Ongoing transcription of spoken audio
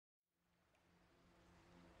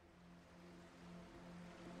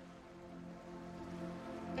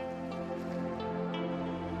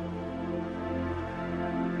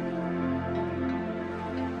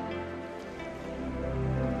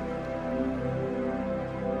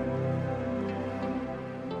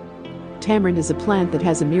Tamarind is a plant that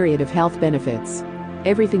has a myriad of health benefits.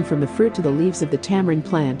 Everything from the fruit to the leaves of the tamarind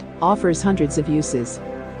plant offers hundreds of uses.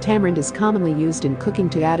 Tamarind is commonly used in cooking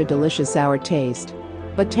to add a delicious sour taste.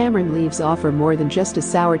 But tamarind leaves offer more than just a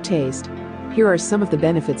sour taste. Here are some of the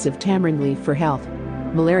benefits of tamarind leaf for health.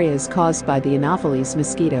 Malaria is caused by the Anopheles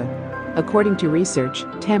mosquito. According to research,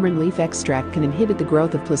 tamarind leaf extract can inhibit the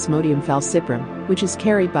growth of Plasmodium falciparum, which is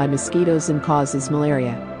carried by mosquitoes and causes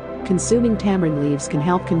malaria. Consuming tamarind leaves can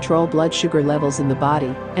help control blood sugar levels in the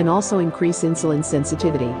body and also increase insulin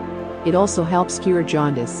sensitivity. It also helps cure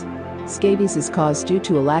jaundice. Scabies is caused due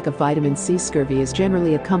to a lack of vitamin C. Scurvy is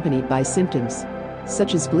generally accompanied by symptoms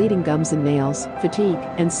such as bleeding gums and nails, fatigue,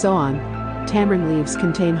 and so on. Tamarind leaves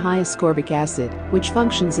contain high ascorbic acid, which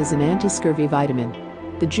functions as an anti-scurvy vitamin.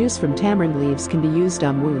 The juice from tamarind leaves can be used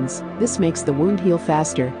on wounds. This makes the wound heal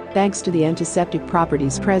faster, thanks to the antiseptic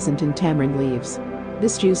properties present in tamarind leaves.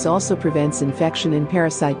 This juice also prevents infection and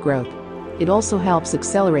parasite growth. It also helps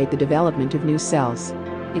accelerate the development of new cells.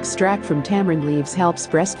 Extract from tamarind leaves helps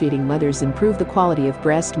breastfeeding mothers improve the quality of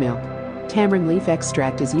breast milk. Tamarind leaf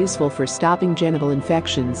extract is useful for stopping genital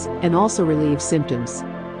infections and also relieves symptoms.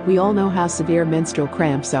 We all know how severe menstrual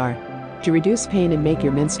cramps are. To reduce pain and make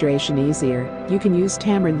your menstruation easier, you can use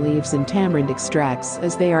tamarind leaves and tamarind extracts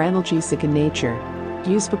as they are analgesic in nature.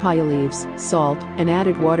 Use papaya leaves, salt, and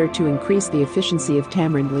added water to increase the efficiency of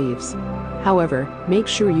tamarind leaves. However, make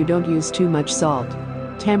sure you don't use too much salt.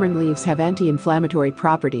 Tamarind leaves have anti-inflammatory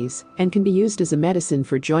properties and can be used as a medicine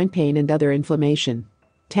for joint pain and other inflammation.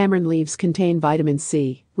 Tamarind leaves contain vitamin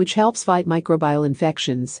C, which helps fight microbial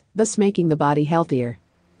infections, thus making the body healthier.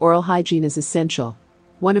 Oral hygiene is essential.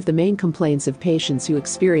 One of the main complaints of patients who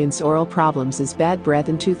experience oral problems is bad breath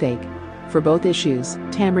and toothache. For both issues,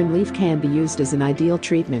 tamarind leaf can be used as an ideal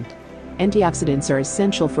treatment. Antioxidants are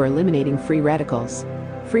essential for eliminating free radicals.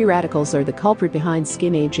 Free radicals are the culprit behind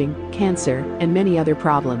skin aging, cancer, and many other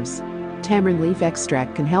problems. Tamarind leaf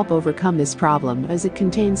extract can help overcome this problem as it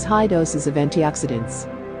contains high doses of antioxidants.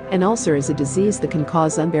 An ulcer is a disease that can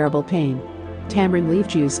cause unbearable pain. Tamarind leaf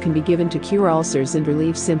juice can be given to cure ulcers and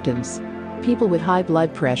relieve symptoms. People with high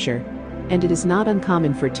blood pressure. And it is not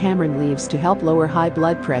uncommon for tamarind leaves to help lower high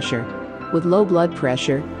blood pressure. With low blood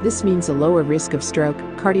pressure, this means a lower risk of stroke,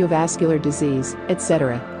 cardiovascular disease,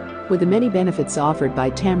 etc. With the many benefits offered by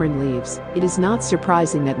tamarind leaves, it is not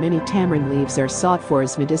surprising that many tamarind leaves are sought for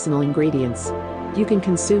as medicinal ingredients. You can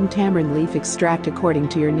consume tamarind leaf extract according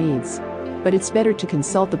to your needs. But it's better to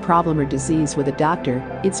consult the problem or disease with a doctor.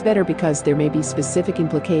 It's better because there may be specific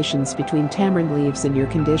implications between tamarind leaves and your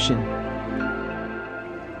condition.